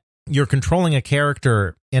that you're controlling a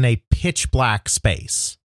character in a pitch black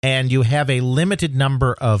space, and you have a limited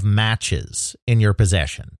number of matches in your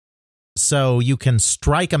possession. So you can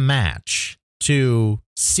strike a match to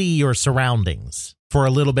see your surroundings for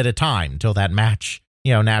a little bit of time till that match,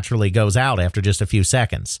 naturally goes out after just a few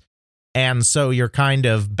seconds. And so you're kind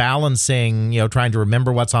of balancing, trying to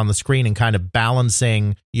remember what's on the screen and kind of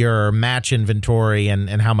balancing your match inventory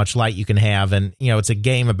and how much light you can have. And, it's a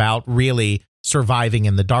game about really surviving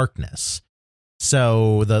in the darkness.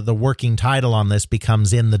 So the working title on this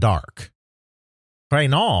becomes In the Dark.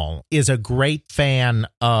 Reynal is a great fan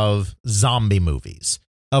of zombie movies,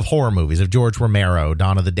 of horror movies, of George Romero,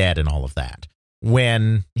 Dawn of the Dead, and all of that.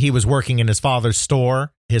 When he was working in his father's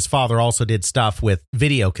store, his father also did stuff with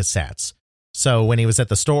video cassettes. So when he was at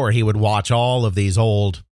the store, he would watch all of these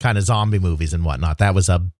old kind of zombie movies and whatnot. That was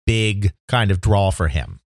a big kind of draw for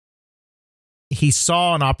him. He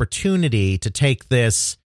saw an opportunity to take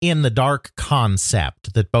this In the Dark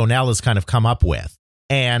concept that Bonell has kind of come up with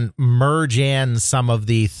and merge in some of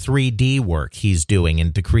the 3D work he's doing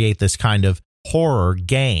and to create this kind of horror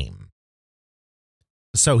game.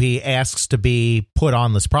 So he asks to be put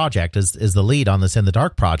on this project as the lead on this In the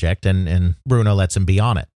Dark project, and Bruno lets him be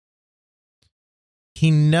on it.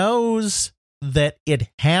 He knows that it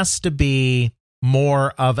has to be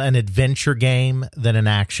more of an adventure game than an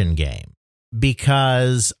action game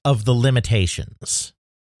because of the limitations.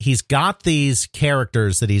 He's got these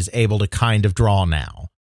characters that he's able to kind of draw now,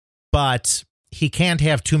 but he can't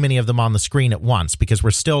have too many of them on the screen at once because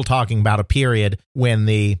we're still talking about a period when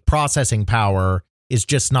the processing power is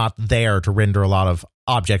just not there to render a lot of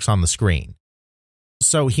objects on the screen.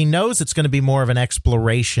 So he knows it's going to be more of an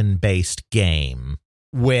exploration-based game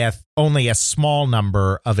with only a small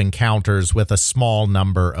number of encounters with a small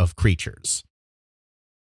number of creatures.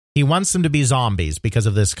 He wants them to be zombies because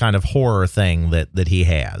of this kind of horror thing that he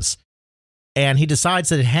has. And he decides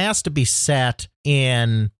that it has to be set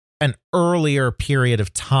in an earlier period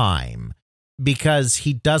of time because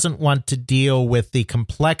he doesn't want to deal with the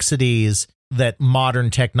complexities that modern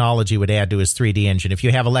technology would add to his 3D engine. If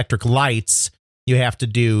you have electric lights, you have to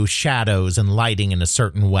do shadows and lighting in a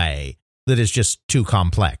certain way that is just too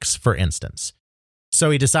complex, for instance.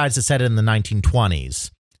 So he decides to set it in the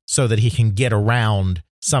 1920s so that he can get around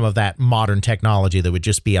some of that modern technology that would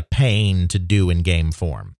just be a pain to do in game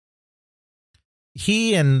form.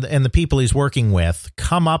 He and the people he's working with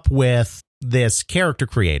come up with this character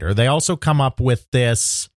creator. They also come up with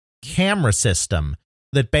this camera system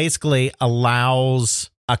that basically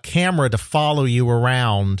allows a camera to follow you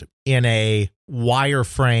around in a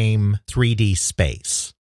wireframe 3D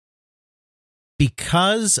space.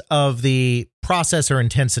 Because of the processor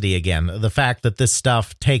intensity, again, the fact that this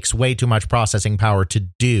stuff takes way too much processing power to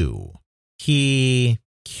do, he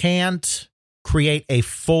can't create a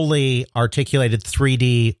fully articulated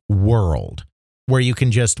 3D world where you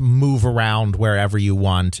can just move around wherever you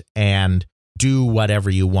want and do whatever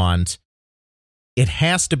you want. It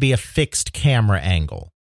has to be a fixed camera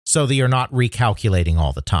angle so that you're not recalculating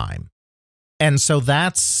all the time. And so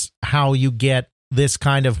that's how you get this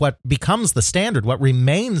kind of what becomes the standard, what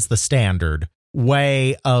remains the standard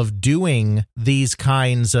way of doing these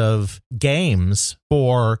kinds of games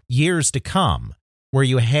for years to come, where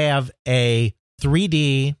you have a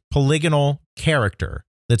 3D polygonal character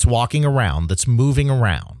that's walking around, that's moving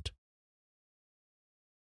around.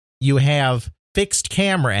 You have fixed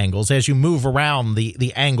camera angles. As you move around,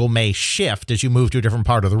 the angle may shift as you move to a different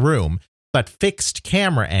part of the room, but fixed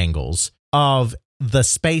camera angles of the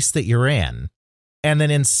space that you're in. And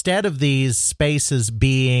then instead of these spaces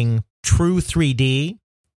being true 3D,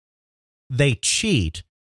 they cheat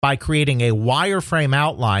by creating a wireframe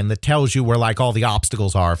outline that tells you where like all the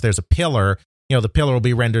obstacles are. If there's a pillar, the pillar will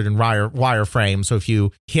be rendered in wireframe. So if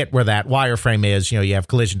you hit where that wireframe is, you have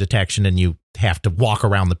collision detection and you have to walk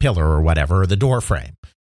around the pillar or whatever, or the door frame.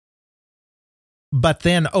 But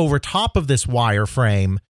then over top of this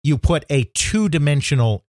wireframe, you put a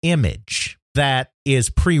two-dimensional image that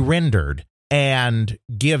is pre-rendered and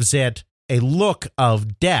gives it a look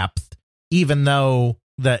of depth, even though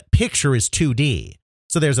the picture is 2D.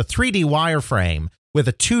 So there's a 3D wireframe with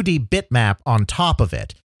a 2D bitmap on top of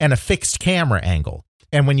it and a fixed camera angle.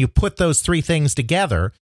 And when you put those three things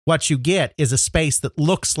together, what you get is a space that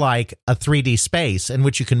looks like a 3D space in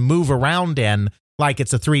which you can move around in like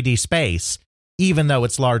it's a 3D space, even though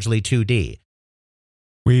it's largely 2D.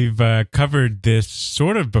 We've covered this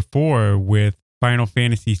sort of before with Final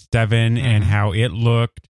Fantasy VII and how it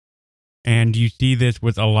looked. And you see this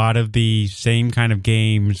with a lot of the same kind of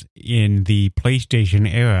games in the PlayStation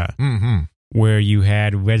era, where you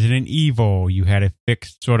had Resident Evil, you had a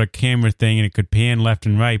fixed sort of camera thing and it could pan left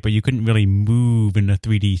and right, but you couldn't really move in the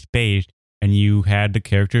 3D space, and you had the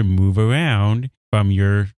character move around from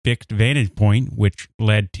your fixed vantage point, which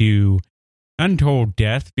led to untold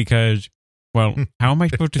death because, well, how am I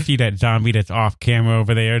supposed to see that zombie that's off camera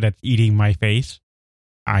over there that's eating my face?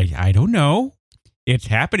 I don't know. It's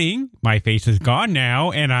happening. My face is gone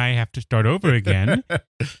now, and I have to start over again.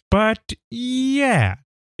 But yeah,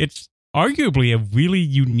 it's arguably a really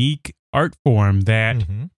unique art form that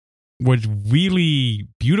was really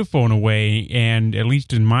beautiful in a way, and at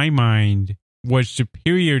least in my mind, was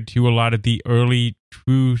superior to a lot of the early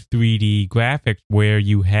true 3D graphics where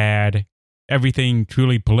you had everything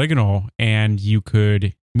truly polygonal and you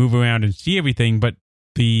could move around and see everything, but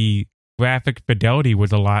the graphic fidelity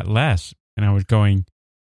was a lot less. And I was going,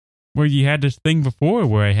 well, you had this thing before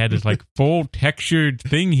where I had this like full textured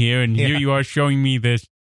thing here, and here you are showing me this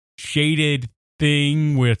shaded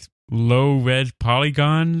thing with low res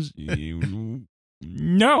polygons.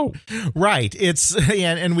 No. Right. It's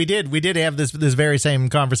and we did have this very same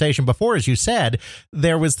conversation before. As you said,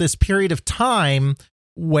 there was this period of time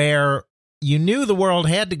where you knew the world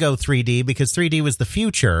had to go 3D because 3D was the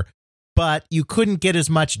future, but you couldn't get as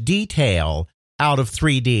much detail out of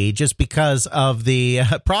 3D just because of the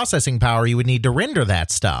processing power you would need to render that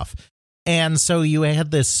stuff. And so you had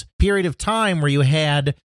this period of time where you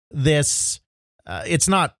had this, it's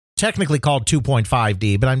not technically called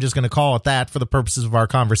 2.5D, but I'm just going to call it that for the purposes of our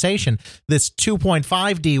conversation. This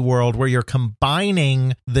 2.5D world where you're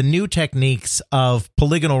combining the new techniques of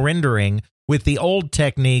polygonal rendering with the old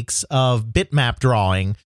techniques of bitmap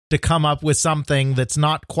drawing to come up with something that's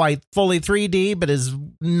not quite fully 3D, but is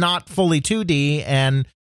not fully 2D and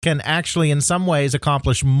can actually in some ways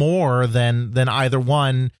accomplish more than either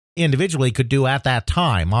one individually could do at that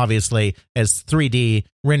time. Obviously, as 3D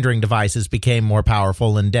rendering devices became more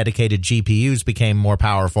powerful and dedicated GPUs became more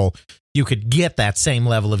powerful, you could get that same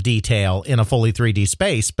level of detail in a fully 3D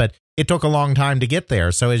space, but it took a long time to get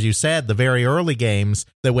there. So as you said, the very early games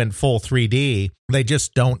that went full 3D, they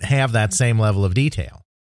just don't have that same level of detail.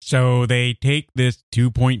 So they take this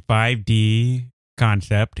 2.5D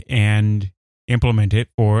concept and implement it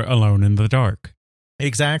for Alone in the Dark.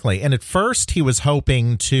 Exactly. And at first he was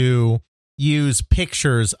hoping to use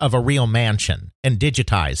pictures of a real mansion and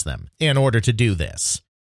digitize them in order to do this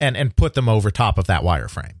and put them over top of that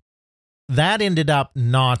wireframe. That ended up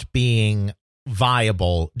not being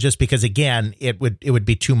viable just because, again, it would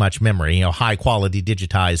be too much memory, high quality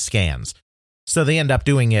digitized scans. So they end up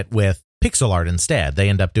doing it with pixel art instead. They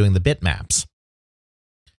end up doing the bitmaps.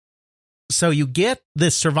 So you get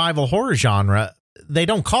this survival horror genre. They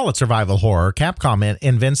don't call it survival horror. Capcom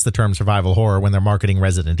invents the term survival horror when they're marketing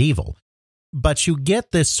Resident Evil. But you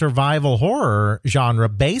get this survival horror genre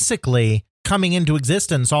basically coming into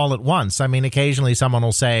existence all at once. I mean, occasionally someone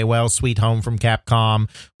will say, well, Sweet Home from Capcom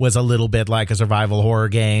was a little bit like a survival horror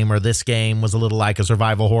game, or this game was a little like a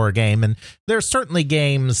survival horror game. And there's certainly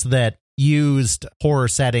games that used horror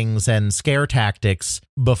settings and scare tactics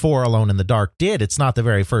before Alone in the Dark did. It's not the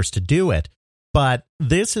very first to do it. But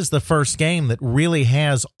this is the first game that really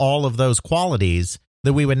has all of those qualities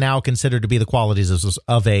that we would now consider to be the qualities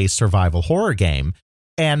of a survival horror game.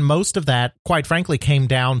 And most of that, quite frankly, came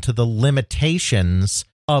down to the limitations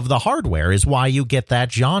of the hardware is why you get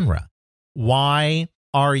that genre. Why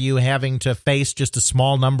are you having to face just a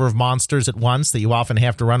small number of monsters at once that you often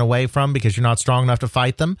have to run away from because you're not strong enough to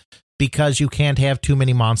fight them? Because you can't have too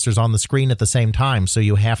many monsters on the screen at the same time. So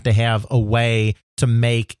you have to have a way to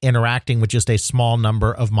make interacting with just a small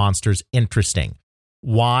number of monsters interesting.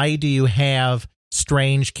 Why do you have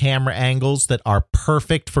strange camera angles that are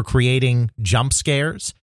perfect for creating jump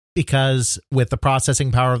scares? Because with the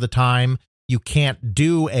processing power of the time, you can't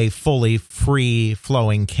do a fully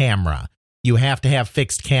free-flowing camera. You have to have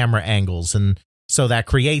fixed camera angles, and so that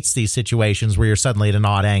creates these situations where you're suddenly at an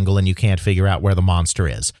odd angle and you can't figure out where the monster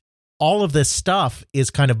is. All of this stuff is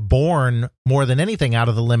kind of born more than anything out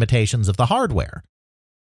of the limitations of the hardware.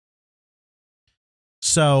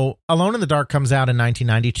 So Alone in the Dark comes out in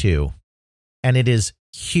 1992, and it is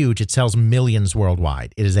huge. It sells millions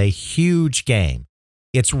worldwide. It is a huge game.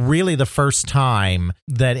 It's really the first time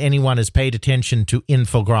that anyone has paid attention to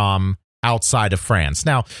Infogrames outside of France.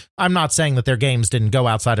 Now, I'm not saying that their games didn't go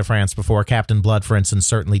outside of France before. Captain Blood, for instance,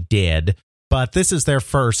 certainly did. But this is their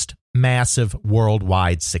first massive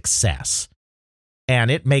worldwide success.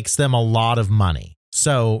 And it makes them a lot of money.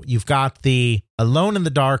 So you've got the Alone in the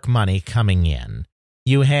Dark money coming in.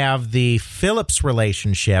 You have the Philips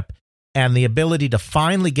relationship and the ability to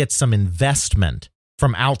finally get some investment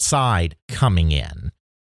from outside coming in.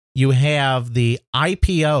 You have the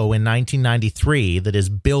IPO in 1993 that is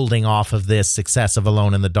building off of this success of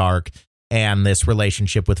Alone in the Dark and this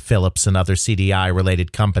relationship with Philips and other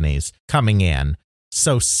CDI-related companies coming in.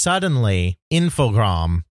 So suddenly,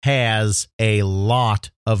 Infogrames has a lot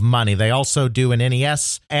of money. They also do an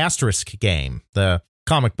NES Asterisk game, the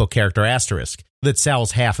comic book character Asterisk, that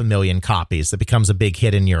sells 500,000 copies, that becomes a big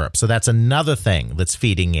hit in Europe. So that's another thing that's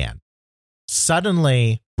feeding in.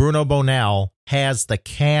 Suddenly, Bruno Bonnell has the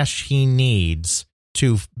cash he needs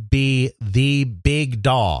to be the big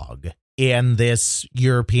dog in this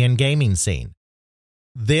European gaming scene.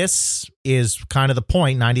 This is kind of the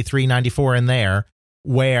point, 93, 94 in there,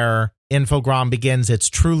 where Infogrames begins its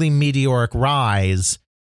truly meteoric rise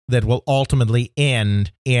that will ultimately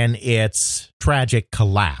end in its tragic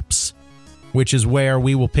collapse, which is where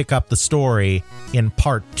we will pick up the story in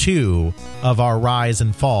part 2 of our rise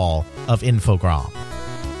and fall of Infogrames.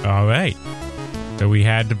 All right. So we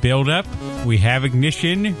had the build up, we have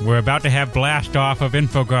ignition, we're about to have blast off of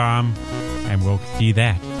Infogrames, and we'll see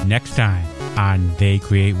that next time on They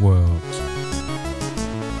Create Worlds.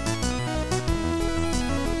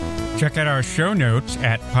 Check out our show notes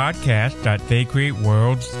at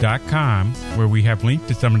podcast.theycreateworlds.com, where we have linked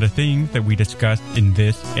to some of the things that we discussed in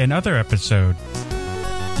this and other episodes.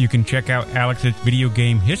 You can check out Alex's video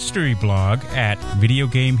game history blog at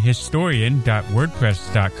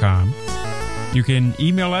videogamehistorian.wordpress.com. You can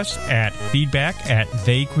email us at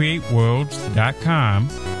feedback@theycreateworlds.com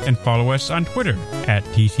and follow us on Twitter at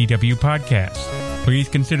TCW Podcast. Please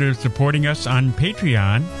consider supporting us on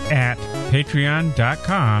Patreon at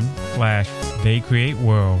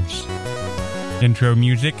patreon.com/theycreateworlds. Intro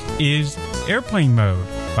music is Airplane Mode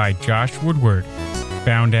by Josh Woodward,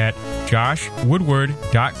 found at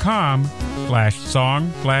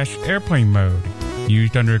joshwoodward.com/song/airplane mode,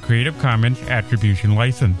 used under a Creative Commons Attribution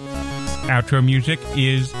License. Outro music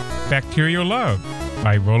is Bacterial Love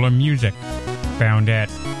by Roland Music, found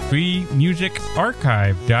at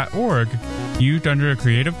freemusicarchive.org, used under a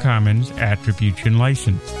Creative Commons Attribution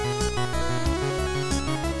License.